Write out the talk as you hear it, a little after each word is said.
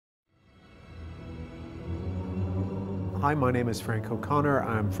Hi, my name is Frank O'Connor.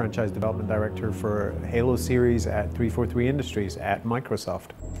 I'm Franchise Development Director for Halo series at 343 Industries at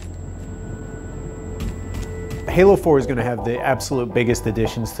Microsoft. Halo 4 is going to have the absolute biggest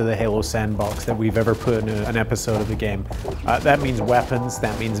additions to the Halo sandbox that we've ever put in an episode of the game. That means weapons,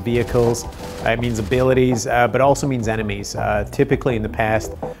 that means vehicles, it means abilities, but also means enemies. Typically in the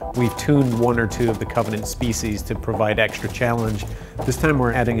past, we've tuned one or two of the Covenant species to provide extra challenge. This time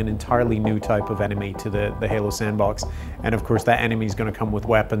we're adding an entirely new type of enemy to the Halo sandbox. And of course that enemy is going to come with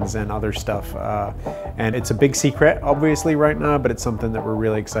weapons and other stuff. And it's a big secret, obviously, right now, but it's something that we're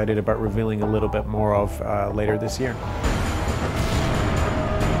really excited about revealing a little bit more of later this year.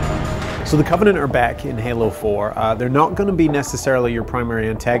 So the Covenant are back in Halo 4. They're not going to be necessarily your primary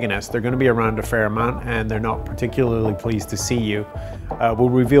antagonist. They're going to be around a fair amount, and they're not particularly pleased to see you. We'll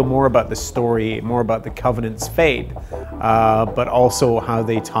reveal more about the story, more about the Covenant's fate, but also how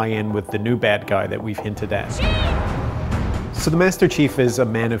they tie in with the new bad guy that we've hinted at. So the Master Chief is a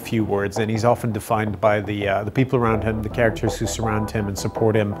man of few words, and he's often defined by the people around him, the characters who surround him and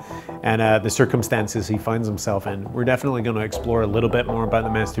support him, and the circumstances he finds himself in. We're definitely going to explore a little bit more about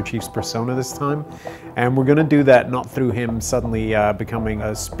the Master Chief's persona this time, and we're going to do that not through him suddenly becoming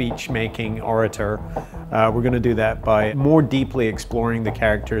a speech-making orator. We're going to do that by more deeply exploring the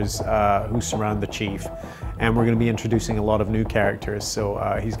characters who surround the Chief, and we're going to be introducing a lot of new characters.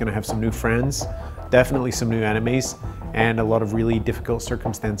 So he's going to have some new friends, definitely some new enemies, and a lot of really difficult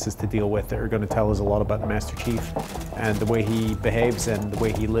circumstances to deal with that are going to tell us a lot about the Master Chief and the way he behaves and the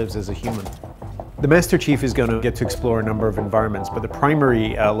way he lives as a human. The Master Chief is going to get to explore a number of environments, but the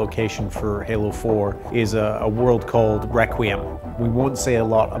primary location for Halo 4 is a world called Requiem. We won't say a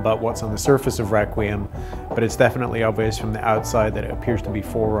lot about what's on the surface of Requiem, but it's definitely obvious from the outside that it appears to be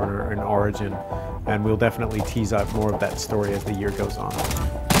Forerunner in origin, and we'll definitely tease out more of that story as the year goes on.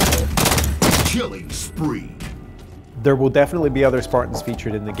 Killing spree. There will definitely be other Spartans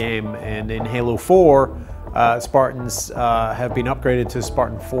featured in the game, and in Halo 4, Spartans have been upgraded to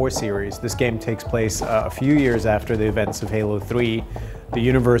Spartan 4 series. This game takes place a few years after the events of Halo 3. The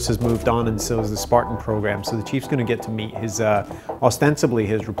universe has moved on, and so has the Spartan program, so the Chief's going to get to meet his, ostensibly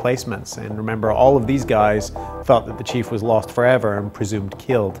his replacements. And remember, all of these guys thought that the Chief was lost forever and presumed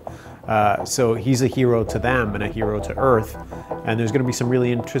killed. So he's a hero to them and a hero to Earth, and there's going to be some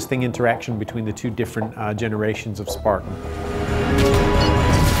really interesting interaction between the two different generations of Spartan.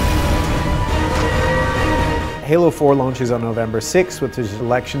 Halo 4 launches on November 6th, which is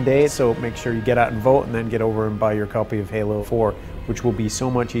election day, so make sure you get out and vote, and then get over and buy your copy of Halo 4, which will be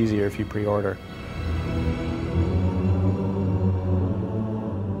so much easier if you pre-order.